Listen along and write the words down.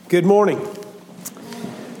Good morning.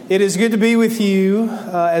 It is good to be with you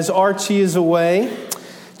as Archie is away.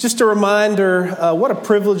 Just a reminder what a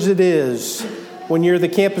privilege it is when you're the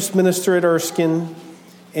campus minister at Erskine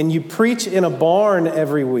and you preach in a barn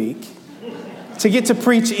every week to get to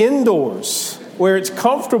preach indoors where it's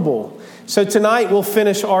comfortable. So tonight we'll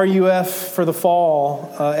finish RUF for the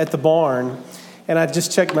fall at the barn. And I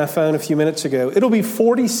just checked my phone a few minutes ago. It'll be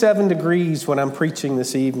 47 degrees when I'm preaching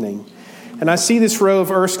this evening. And I see this row of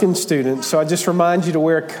Erskine students, so I just remind you to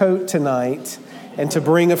wear a coat tonight and to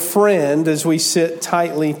bring a friend as we sit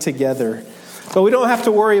tightly together. But we don't have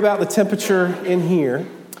to worry about the temperature in here.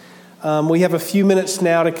 We have a few minutes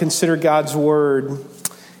now to consider God's Word.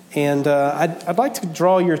 And I'd like to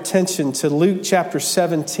draw your attention to Luke chapter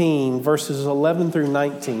 17, verses 11 through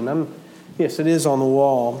 19. Yes, it is on the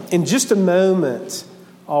wall. In just a moment,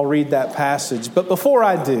 I'll read that passage. But before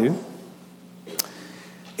I do,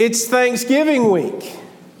 it's Thanksgiving week.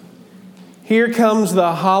 Here comes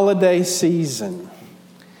the holiday season.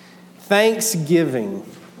 Thanksgiving.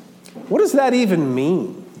 What does that even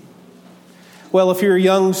mean? Well, if you're a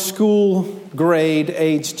young school grade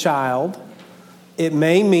age child, it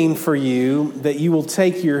may mean for you that you will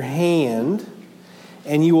take your hand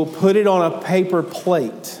and you will put it on a paper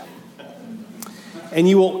plate. And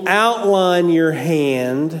you will outline your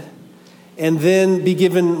hand and then be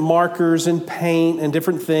given markers and paint and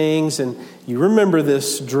different things. And you remember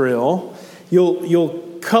this drill.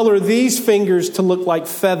 You'll color these fingers to look like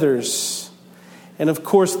feathers. And of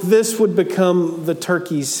course, this would become the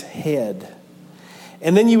turkey's head.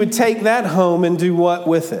 And then you would take that home and do what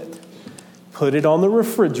with it? Put it on the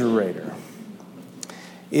refrigerator.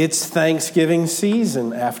 It's Thanksgiving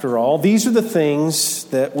season, after all. These are the things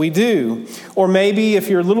that we do. Or maybe if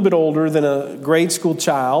you're a little bit older than a grade school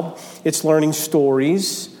child, it's learning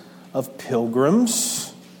stories of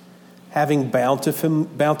pilgrims, having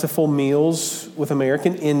bountiful meals with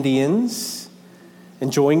American Indians,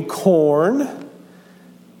 enjoying corn.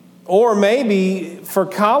 Or maybe for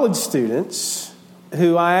college students,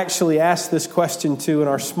 who I actually asked this question to in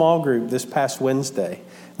our small group this past Wednesday.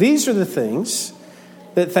 These are the things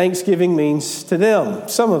that Thanksgiving means to them,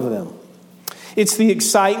 some of them. It's the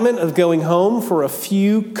excitement of going home for a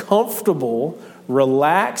few comfortable,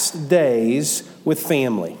 relaxed days with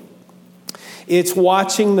family. It's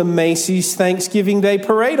watching the Macy's Thanksgiving Day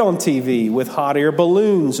Parade on TV with hot air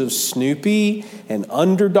balloons of Snoopy and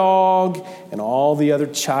Underdog and all the other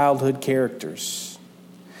childhood characters.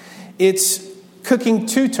 It's cooking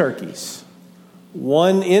 2 turkeys,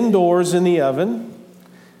 one indoors in the oven,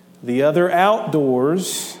 the other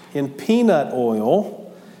outdoors in peanut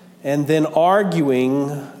oil, and then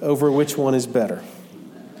arguing over which one is better.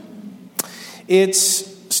 It's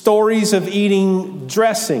stories of eating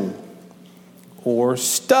dressing or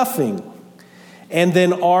stuffing, and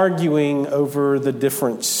then arguing over the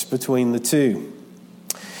difference between the two.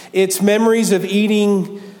 It's memories of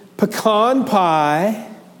eating pecan pie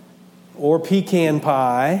or pecan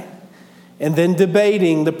pie, and then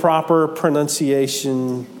debating the proper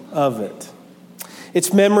pronunciation of it.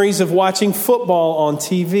 It's memories of watching football on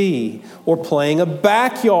TV or playing a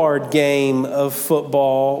backyard game of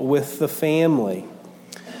football with the family.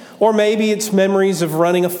 Or maybe it's memories of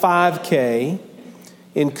running a 5K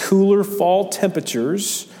in cooler fall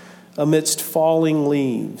temperatures amidst falling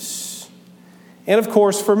leaves. And of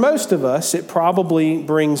course, for most of us, it probably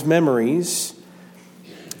brings memories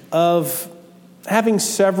of having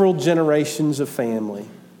several generations of family,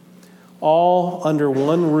 all under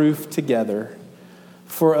one roof together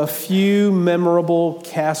for a few memorable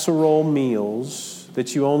casserole meals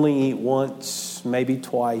that you only eat once, maybe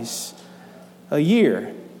twice a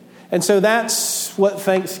year. And so that's what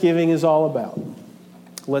Thanksgiving is all about.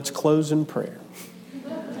 Let's close in prayer.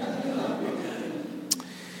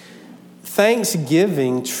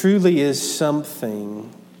 Thanksgiving truly is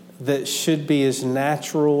something that should be as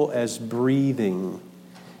natural as breathing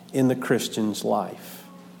in the Christian's life.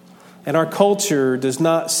 And our culture does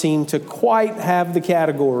not seem to quite have the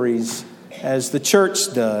categories as the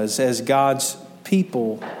church does, as God's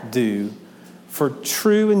people do, for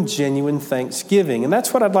true and genuine thanksgiving. And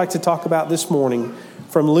that's what I'd like to talk about this morning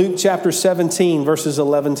from Luke chapter 17, verses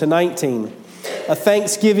 11 to 19. A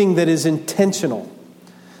thanksgiving that is intentional,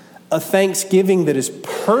 a thanksgiving that is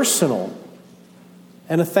personal,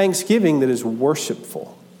 and a thanksgiving that is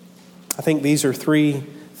worshipful. I think these are 3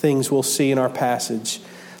 things we'll see in our passage.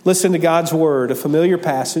 Listen to God's word, a familiar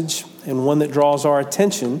passage and one that draws our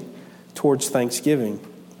attention towards thanksgiving.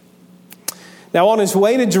 Now, on his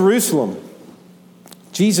way to Jerusalem,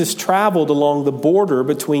 Jesus traveled along the border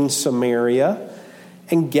between Samaria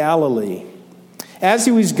and Galilee. As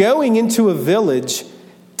he was going into a village,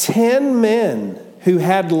 10 men who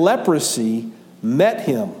had leprosy met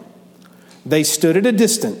him. They stood at a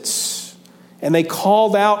distance, and they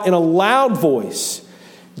called out in a loud voice,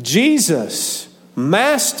 "Jesus,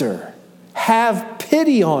 Master, have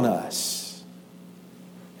pity on us."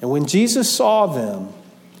 And when Jesus saw them,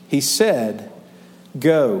 he said,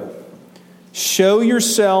 "Go, show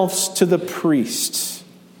yourselves to the priests."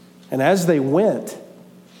 And as they went,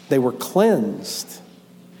 they were cleansed.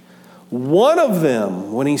 One of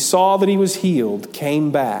them, when he saw that he was healed,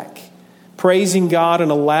 came back, praising God in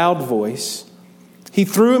a loud voice. He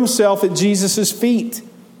threw himself at Jesus' feet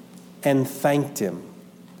and thanked him.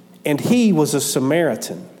 And he was a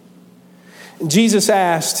Samaritan. Jesus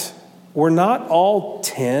asked, "Were not all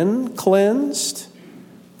 10 cleansed?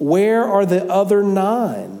 Where are the other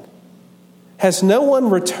 9? Has no one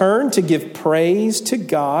returned to give praise to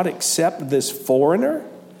God except this foreigner?"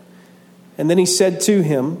 And then he said to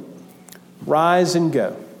him, "Rise and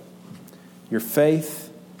go. Your faith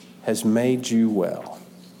has made you well."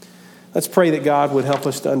 Let's pray that God would help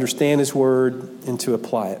us to understand his word and to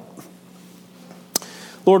apply it.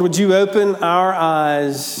 Lord, would you open our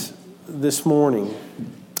eyes this morning?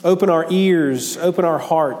 Open our ears, open our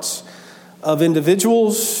hearts of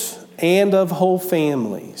individuals and of whole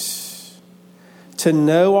families to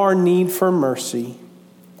know our need for mercy,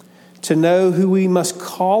 to know who we must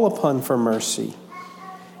call upon for mercy,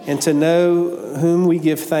 and to know whom we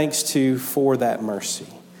give thanks to for that mercy.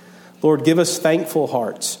 Lord, give us thankful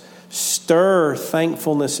hearts. Stir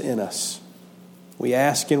thankfulness in us. We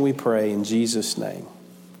ask and we pray in Jesus' name.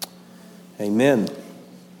 Amen.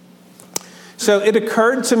 So it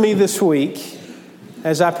occurred to me this week,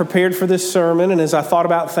 as I prepared for this sermon and as I thought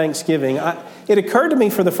about Thanksgiving, it occurred to me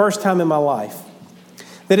for the first time in my life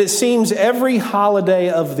that it seems every holiday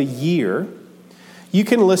of the year, you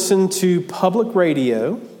can listen to public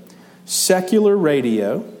radio, secular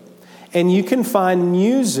radio, and you can find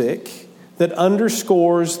music that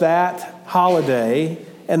underscores that holiday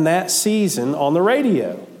and that season on the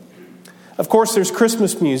radio. Of course, there's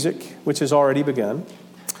Christmas music, which has already begun.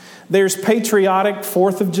 There's patriotic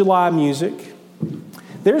 4th of July music.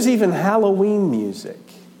 There's even Halloween music.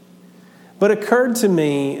 But it occurred to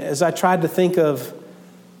me as I tried to think of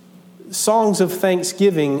songs of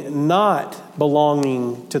thanksgiving not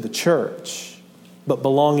belonging to the church, but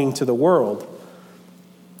belonging to the world.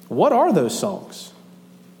 What are those songs?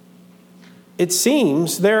 It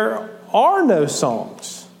seems there are no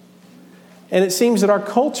songs. And it seems that our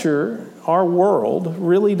culture, our world,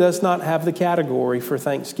 really does not have the category for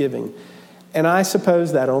thanksgiving. And I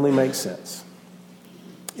suppose that only makes sense.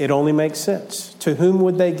 It only makes sense. To whom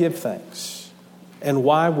would they give thanks? And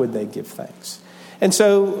why would they give thanks? And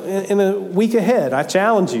so in a week ahead, I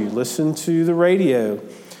challenge you, listen to the radio,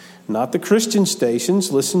 not the Christian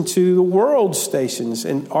stations, listen to the world stations.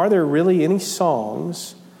 And are there really any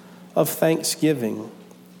songs of thanksgiving?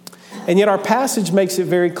 And yet our passage makes it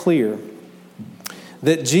very clear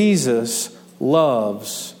that Jesus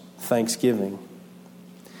loves thanksgiving.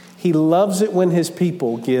 He loves it when his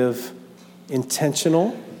people give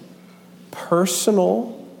intentional,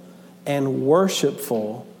 personal, and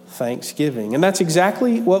worshipful thanksgiving. And that's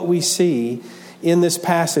exactly what we see in this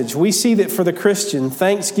passage. We see that for the Christian,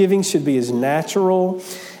 thanksgiving should be as natural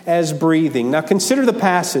as breathing. Now consider the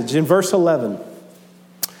passage in verse 11.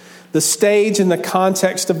 The stage and the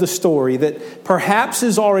context of the story that perhaps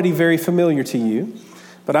is already very familiar to you,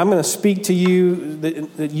 but I'm going to speak to you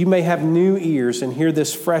that you may have new ears and hear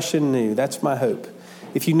this fresh and new. That's my hope.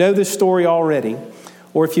 If you know this story already,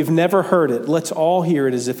 or if you've never heard it, let's all hear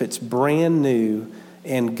it as if it's brand new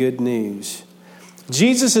and good news.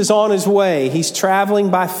 Jesus is on his way. He's traveling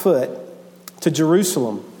by foot to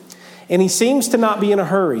Jerusalem, and he seems to not be in a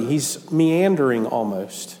hurry. He's meandering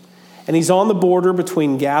almost. And he's on the border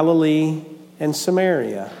between Galilee and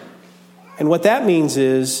Samaria. And what that means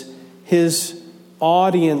is his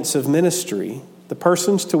audience of ministry, the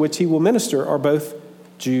persons to which he will minister, are both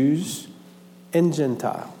Jews and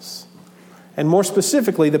Gentiles. And more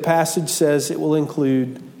specifically, the passage says it will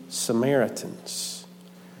include Samaritans.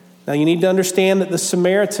 Now you need to understand that the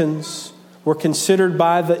Samaritans were considered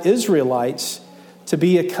by the Israelites to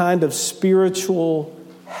be a kind of spiritual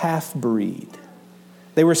half-breed.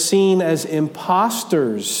 They were seen as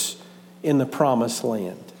imposters in the promised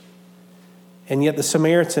land. And yet the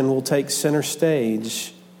Samaritan will take center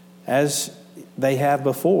stage, as they have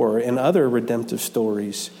before in other redemptive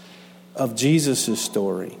stories of Jesus'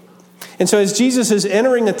 story. And so as Jesus is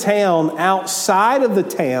entering a town outside of the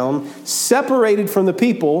town, separated from the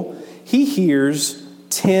people, he hears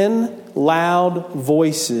 10 loud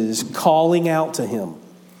voices calling out to him.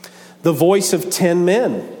 The voice of 10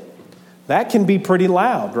 men. That can be pretty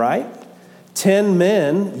loud, right? 10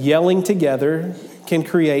 men yelling together can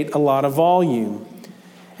create a lot of volume.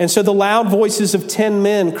 And so the loud voices of 10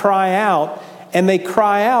 men cry out, and they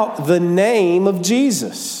cry out the name of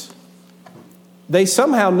Jesus. They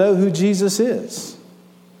somehow know who Jesus is.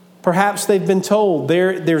 Perhaps they've been told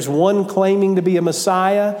there's one claiming to be a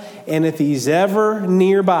Messiah, and if he's ever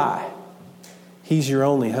nearby, he's your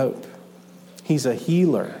only hope. He's a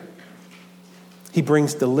healer. He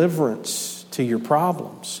brings deliverance to your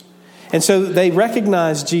problems. And so they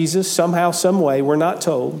recognize Jesus somehow, some way, we're not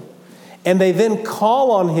told. And they then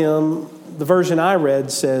call on him, the version I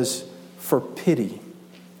read says, for pity.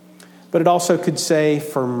 But it also could say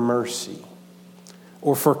for mercy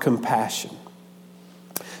or for compassion.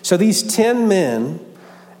 So these 10 men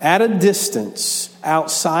at a distance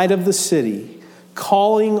outside of the city,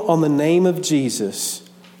 calling on the name of Jesus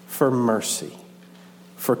for mercy,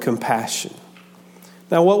 for compassion.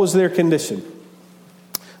 Now, what was their condition?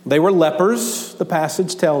 They were lepers, the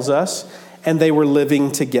passage tells us, and they were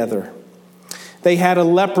living together. They had a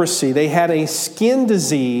leprosy. They had a skin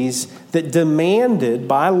disease that demanded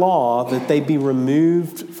by law that they be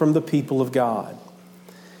removed from the people of God.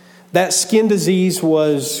 That skin disease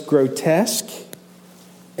was grotesque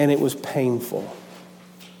and it was painful.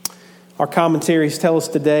 Our commentaries tell us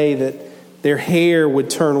today that their hair would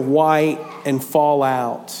turn white and fall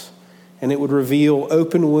out, and it would reveal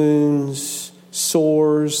open wounds,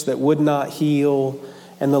 sores that would not heal,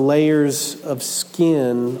 and the layers of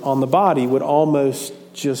skin on the body would almost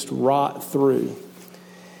just rot through.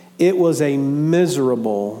 It was a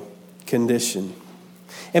miserable condition.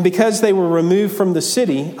 And because they were removed from the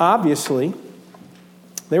city, obviously,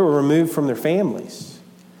 they were removed from their families,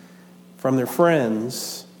 from their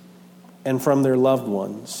friends, and from their loved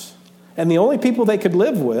ones. And the only people they could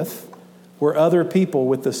live with were other people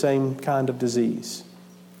with the same kind of disease.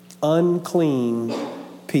 Unclean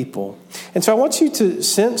people. And so I want you to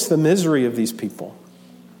sense the misery of these people.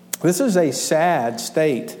 This is a sad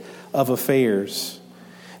state of affairs.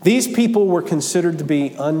 These people were considered to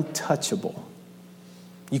be untouchable.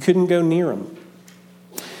 You couldn't go near them.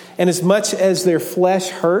 And as much as their flesh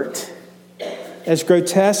hurt, as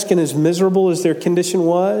grotesque and as miserable as their condition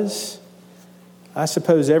was, I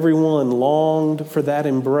suppose everyone longed for that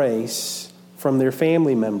embrace from their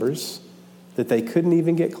family members that they couldn't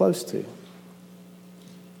even get close to.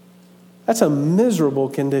 That's a miserable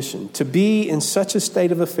condition, to be in such a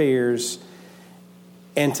state of affairs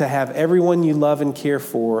and to have everyone you love and care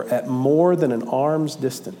for at more than an arm's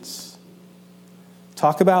distance.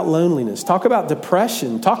 Talk about loneliness. Talk about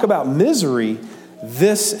depression. Talk about misery.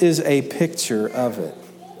 This is a picture of it.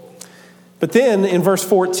 But then in verse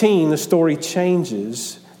 14, the story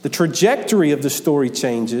changes. The trajectory of the story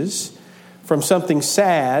changes from something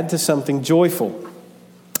sad to something joyful.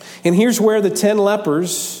 And here's where the 10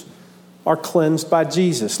 lepers are cleansed by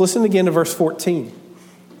Jesus. Listen again to verse 14.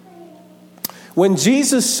 When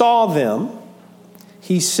Jesus saw them,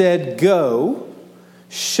 he said, "Go,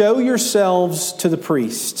 show yourselves to the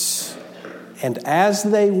priests." And as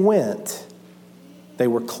they went, they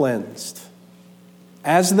were cleansed.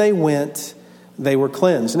 As they went, they were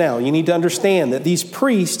cleansed. Now, you need to understand that these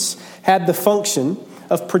priests had the function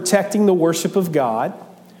of protecting the worship of God.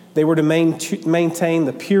 They were to maintain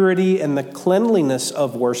the purity and the cleanliness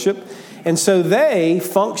of worship. And so they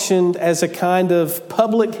functioned as a kind of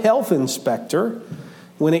public health inspector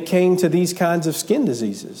when it came to these kinds of skin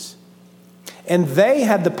diseases. And they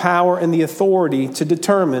had the power and the authority to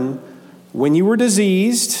determine when you were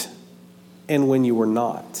diseased and when you were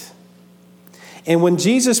not. And when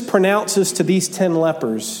Jesus pronounces to these 10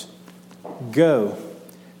 lepers, "Go,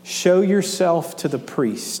 show yourself to the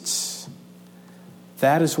priests,"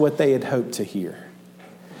 that is what they had hoped to hear.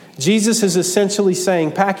 Jesus is essentially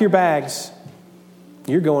saying, pack your bags.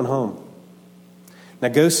 You're going home. Now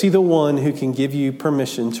go see the one who can give you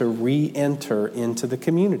permission to re-enter into the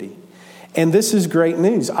community. And this is great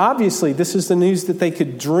news. Obviously, this is the news that they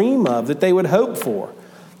could dream of, that they would hope for.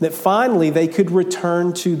 That finally they could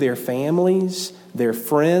return to their families, their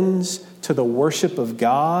friends, to the worship of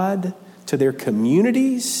God, to their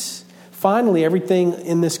communities. Finally, everything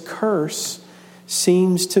in this curse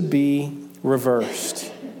seems to be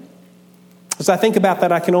reversed. As I think about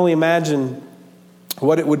that, I can only imagine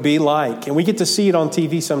what it would be like. And we get to see it on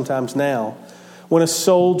TV sometimes now, when a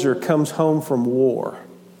soldier comes home from war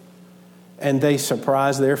and they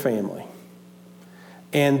surprise their family.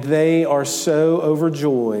 And they are so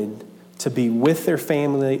overjoyed to be with their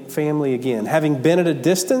family again. Having been at a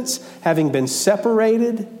distance, having been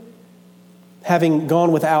separated, having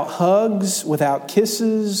gone without hugs, without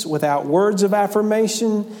kisses, without words of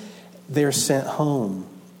affirmation, they're sent home.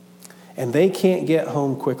 and they can't get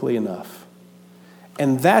home quickly enough.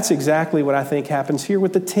 And that's exactly what I think happens here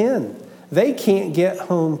with the 10. They can't get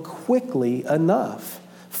home quickly enough.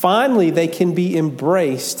 Finally, they can be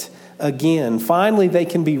embraced again. Finally, they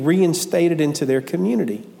can be reinstated into their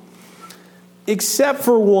community. Except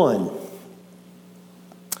for one.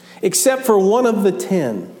 Except for one of the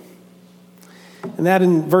 10. And that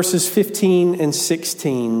in verses 15 and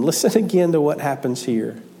 16. Listen again to what happens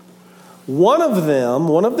here. One of them,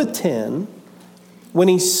 one of the 10, when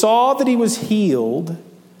he saw that he was healed,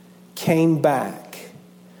 came back,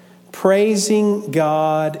 praising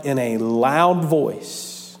God in a loud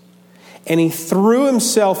voice. And he threw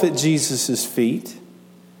himself at Jesus' feet,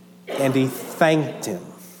 and he thanked him.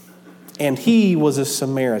 And he was a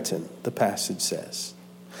Samaritan, the passage says.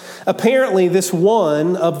 Apparently, this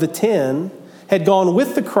one of the 10 had gone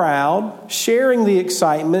with the crowd, sharing the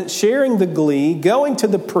excitement, sharing the glee, going to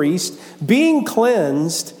the priest, being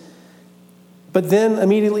cleansed, but then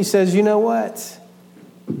immediately says, you know what?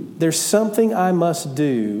 There's something I must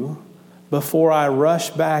do before I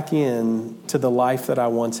rush back in to the life that I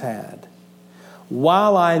once had.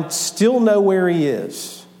 While I still know where he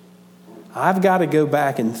is, I've got to go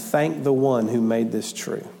back and thank the one who made this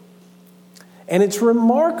true. And it's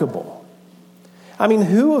remarkable. I mean,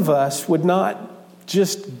 who of us would not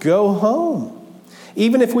just go home?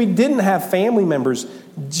 Even if we didn't have family members,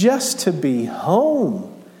 just to be home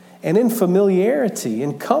and in familiarity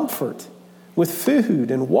and comfort with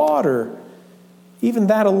food and water. Even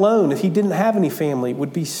that alone, if he didn't have any family,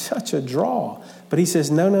 would be such a draw. But he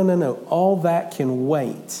says, no. All that can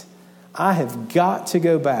wait. I have got to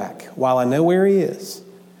go back while I know where he is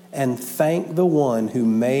and thank the one who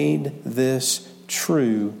made this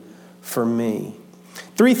true for me.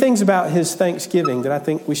 3 things about his thanksgiving that I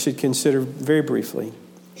think we should consider very briefly.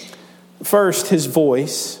 First, his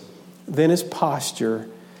voice, then his posture,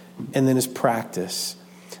 and then his practice.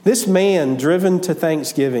 This man, driven to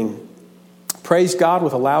thanksgiving, praised God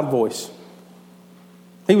with a loud voice.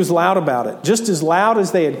 He was loud about it. Just as loud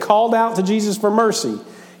as they had called out to Jesus for mercy,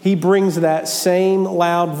 he brings that same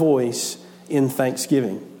loud voice in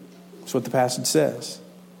thanksgiving. That's what the passage says.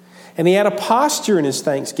 And he had a posture in his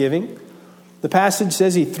thanksgiving. The passage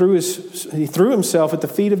says he threw himself at the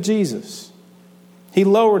feet of Jesus. He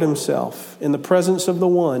lowered himself in the presence of the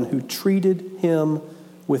one who treated him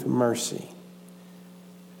with mercy.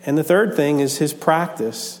 And the third thing is his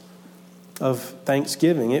practice of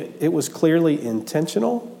thanksgiving. It was clearly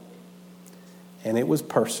intentional and it was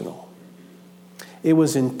personal. It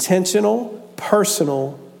was intentional,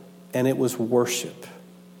 personal, and it was worship.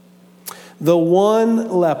 The one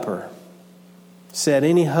leper said,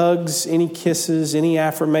 any hugs, any kisses, any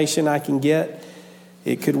affirmation I can get,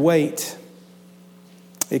 it could wait.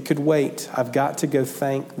 It could wait. I've got to go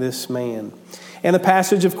thank this man. And the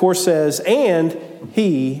passage, of course, says, and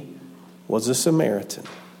he was a Samaritan.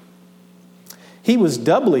 He was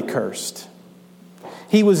doubly cursed.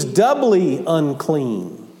 He was doubly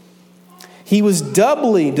unclean. He was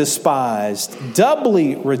doubly despised,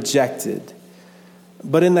 doubly rejected.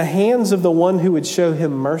 But in the hands of the one who would show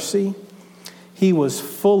him mercy, he was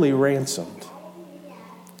fully ransomed.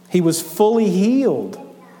 He was fully healed.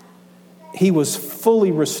 He was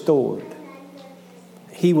fully restored.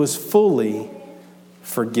 He was fully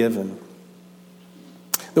forgiven.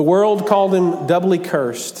 The world called him doubly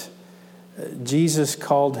cursed. Jesus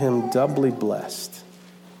called him doubly blessed.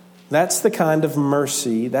 That's the kind of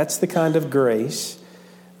mercy, that's the kind of grace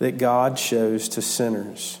that God shows to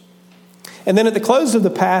sinners. And then at the close of the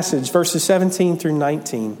passage, verses 17 through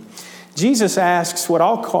 19, Jesus asks what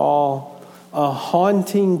I'll call a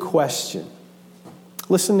haunting question.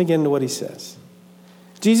 Listen again to what he says.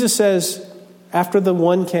 Jesus says, after the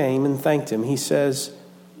one came and thanked him, he says,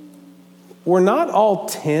 were not all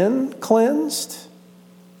 10 cleansed?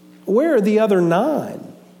 Where are the other 9?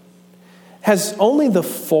 Has only the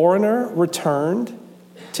foreigner returned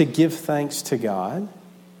to give thanks to God?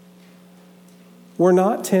 Were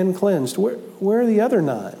not 10 cleansed? Where are the other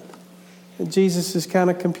 9? And Jesus is kind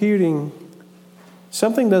of computing.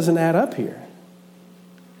 Something doesn't add up here.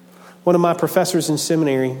 One of my professors in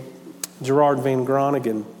seminary, Gerard Van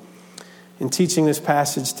Groningen, in teaching this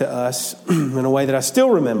passage to us in a way that I still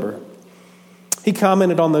remember, he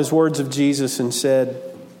commented on those words of Jesus and said,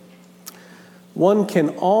 one can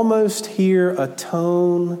almost hear a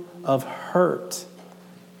tone of hurt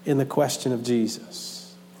in the question of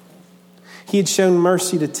Jesus. He had shown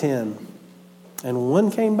mercy to 10, and one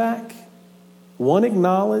came back. One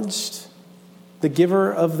acknowledged the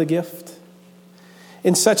giver of the gift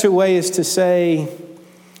in such a way as to say,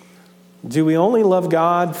 do we only love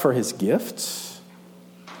God for his gifts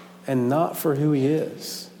and not for who he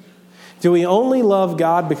is? Do we only love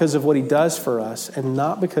God because of what he does for us and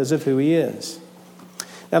not because of who he is?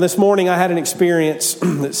 Now, this morning I had an experience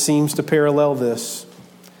that seems to parallel this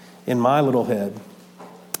in my little head.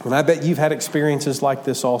 And I bet you've had experiences like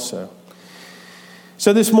this also.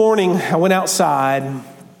 So this morning I went outside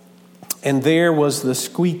and there was the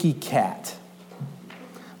squeaky cat.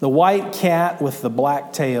 The white cat with the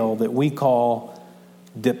black tail that we call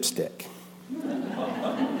Dipstick.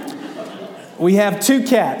 We have two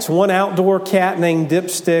cats, one outdoor cat named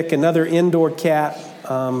Dipstick, another indoor cat,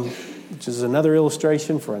 which is another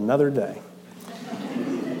illustration for another day.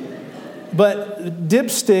 But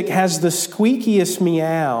Dipstick has the squeakiest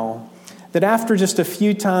meow that after just a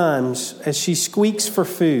few times, as she squeaks for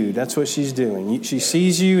food, that's what she's doing. She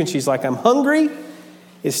sees you and she's like, I'm hungry,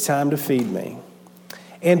 it's time to feed me.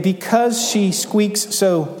 And because she squeaks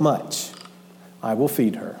so much, I will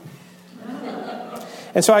feed her.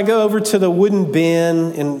 And so I go over to the wooden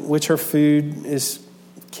bin in which her food is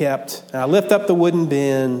kept. And I lift up the wooden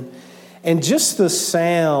bin, and just the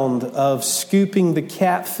sound of scooping the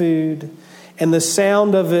cat food and the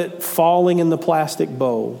sound of it falling in the plastic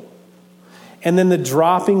bowl, and then the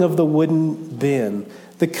dropping of the wooden bin,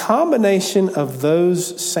 the combination of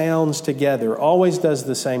those sounds together always does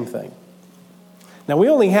the same thing. Now, we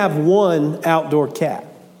only have one outdoor cat,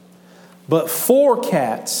 but 4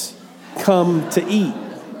 cats come to eat.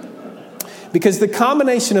 Because the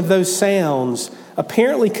combination of those sounds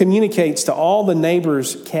apparently communicates to all the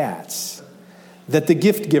neighbors' cats that the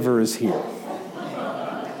gift giver is here.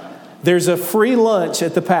 There's a free lunch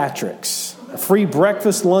at the Patrick's, a free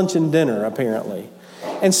breakfast, lunch, and dinner, apparently.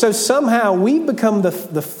 And so somehow we become the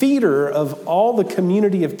feeder of all the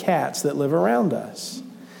community of cats that live around us.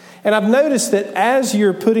 And I've noticed that as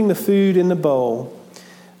you're putting the food in the bowl,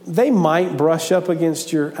 they might brush up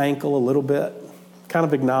against your ankle a little bit, kind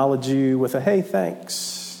of acknowledge you with a, hey,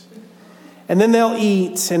 thanks. And then they'll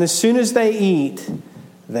eat, and as soon as they eat,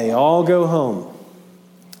 they all go home.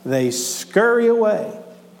 They scurry away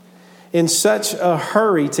in such a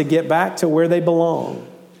hurry to get back to where they belong.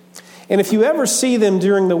 And if you ever see them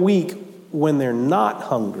during the week when they're not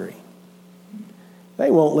hungry, they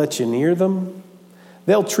won't let you near them.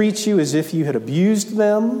 They'll treat you as if you had abused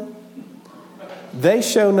them. They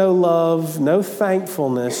show no love, no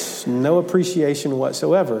thankfulness, no appreciation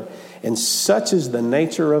whatsoever. And such is the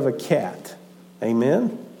nature of a cat.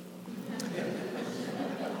 Amen?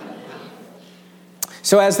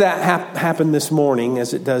 So as that happened this morning,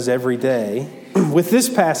 as it does every day, with this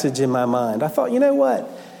passage in my mind, I thought, you know what?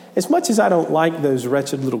 As much as I don't like those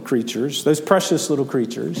wretched little creatures, those precious little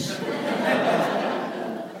creatures,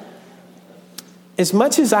 as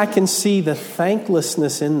much as I can see the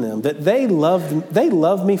thanklessness in them, that they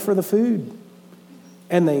love me for the food.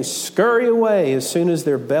 And they scurry away as soon as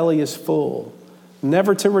their belly is full,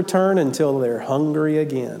 never to return until they're hungry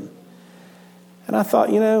again. And I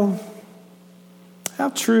thought, you know, how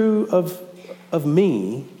true of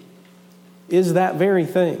me is that very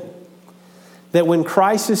thing? That when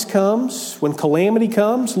crisis comes, when calamity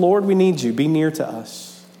comes, Lord, we need you. Be near to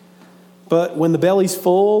us. But when the belly's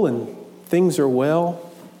full and things are well,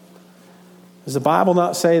 does the Bible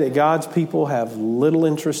not say that God's people have little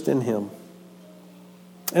interest in him?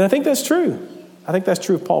 And I think that's true. I think that's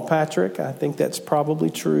true of Paul Patrick. I think that's probably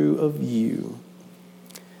true of you.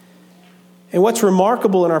 And what's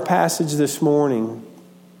remarkable in our passage this morning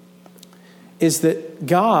is that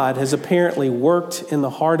God has apparently worked in the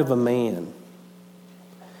heart of a man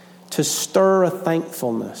to stir a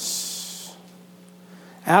thankfulness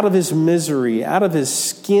out of his misery, out of his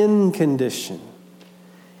skin condition.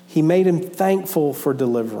 He made him thankful for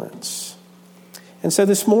deliverance. And so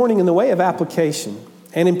this morning, in the way of application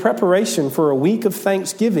and in preparation for a week of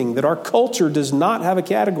Thanksgiving that our culture does not have a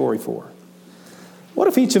category for, what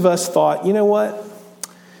if each of us thought, you know what?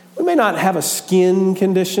 We may not have a skin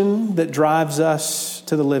condition that drives us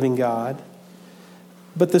to the living God,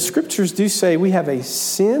 but the scriptures do say we have a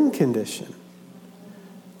sin condition.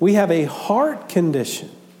 We have a heart condition.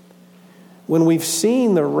 When we've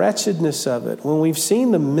seen the wretchedness of it, when we've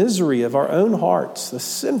seen the misery of our own hearts, the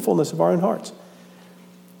sinfulness of our own hearts,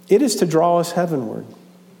 it is to draw us heavenward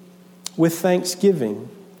with thanksgiving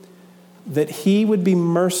that he would be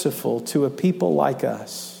merciful to a people like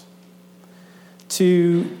us,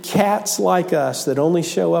 to cats like us that only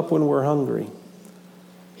show up when we're hungry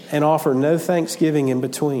and offer no thanksgiving in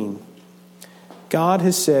between. God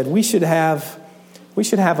has said we should have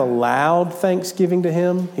a loud thanksgiving to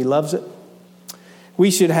him. He loves it.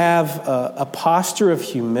 We should have a posture of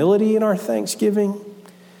humility in our thanksgiving,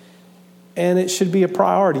 and it should be a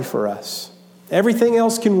priority for us. Everything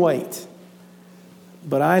else can wait,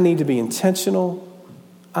 but I need to be intentional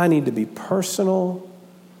I need to be personal.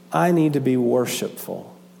 I need to be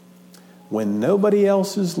worshipful when nobody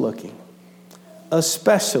else is looking,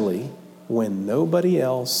 especially when nobody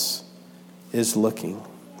else is looking.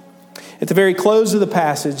 At the very close of the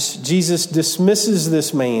passage, Jesus dismisses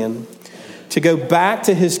this man to go back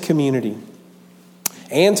to his community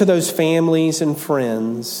and to those families and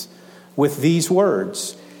friends with these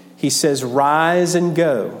words. He says, "Rise and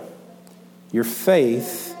go. Your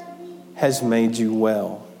faith has made you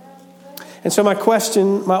well." And so my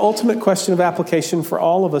ultimate question of application for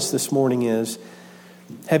all of us this morning is,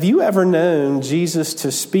 have you ever known Jesus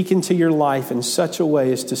to speak into your life in such a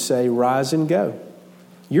way as to say, "Rise and go.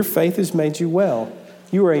 Your faith has made you well.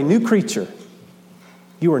 You are a new creature.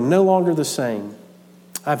 You are no longer the same.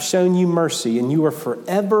 I've shown you mercy, and you are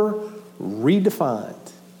forever redefined."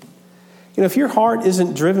 If your heart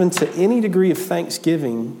isn't driven to any degree of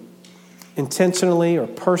thanksgiving, intentionally or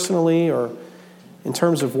personally or in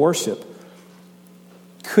terms of worship,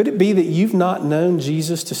 could it be that you've not known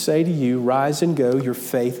Jesus to say to you, "Rise and go, your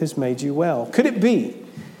faith has made you well"? Could it be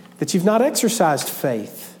that you've not exercised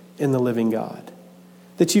faith in the living God?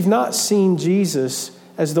 That you've not seen Jesus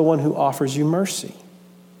as the one who offers you mercy?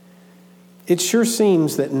 It sure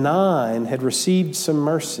seems that 9 had received some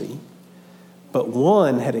mercy, but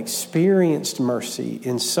 1 had experienced mercy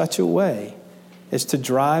in such a way as to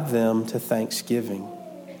drive them to thanksgiving.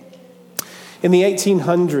 In the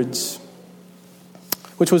 1800s,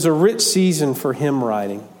 which was a rich season for hymn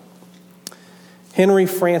writing, Henry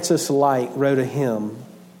Francis Lyte wrote a hymn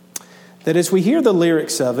that, as we hear the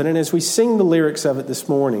lyrics of it and as we sing the lyrics of it this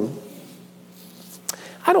morning,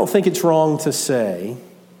 I don't think it's wrong to say,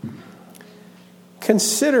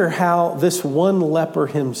 consider how this one leper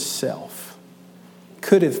himself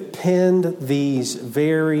could have penned these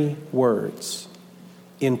very words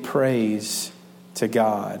in praise to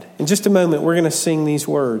God. In just a moment, we're going to sing these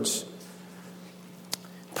words.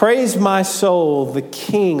 "Praise my soul, the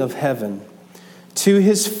King of heaven. To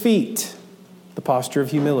his feet," the posture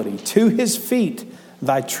of humility, "to his feet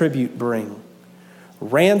thy tribute bring.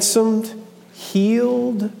 Ransomed,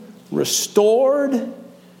 healed, restored,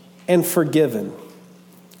 and forgiven.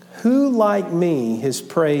 Who like me his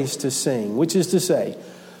praise to sing?" Which is to say,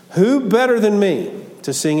 who better than me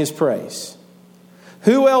to sing his praise?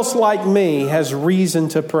 Who else like me has reason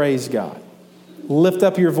to praise God? Lift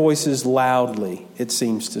up your voices loudly, it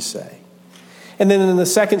seems to say. And then in the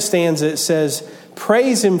second stanza it says,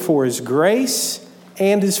 "Praise him for his grace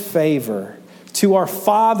and his favor to our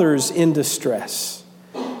fathers in distress.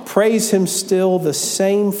 Praise him still the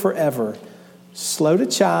same forever, slow to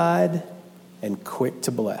chide and quick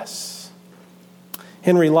to bless."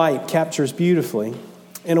 Henry Lyte captures beautifully,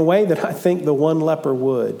 in a way that I think the one leper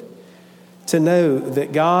would, to know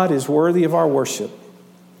that God is worthy of our worship.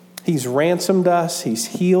 He's ransomed us. He's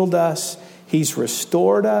healed us. He's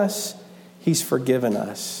restored us. He's forgiven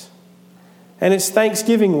us. And it's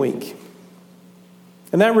Thanksgiving week.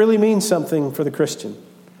 And that really means something for the Christian.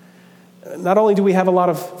 Not only do we have a lot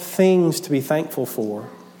of things to be thankful for,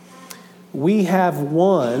 we have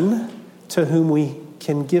one to whom we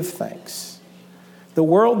can give thanks. The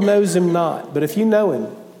world knows him not, but if you know him,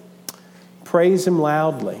 praise him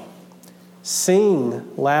loudly, sing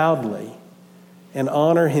loudly, and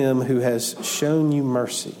honor him who has shown you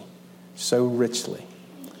mercy so richly.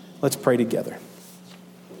 Let's pray together.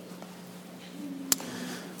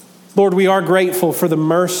 Lord, we are grateful for the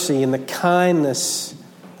mercy and the kindness,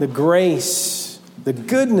 the grace, the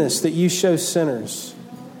goodness that you show sinners.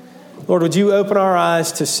 Lord, would you open our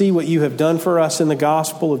eyes to see what you have done for us in the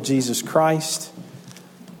gospel of Jesus Christ?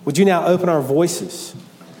 Would you now open our voices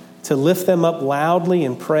to lift them up loudly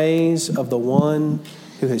in praise of the one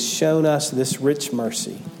who has shown us this rich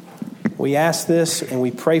mercy? We ask this and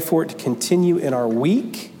we pray for it to continue in our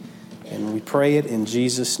week, and we pray it in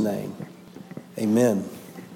Jesus' name. Amen.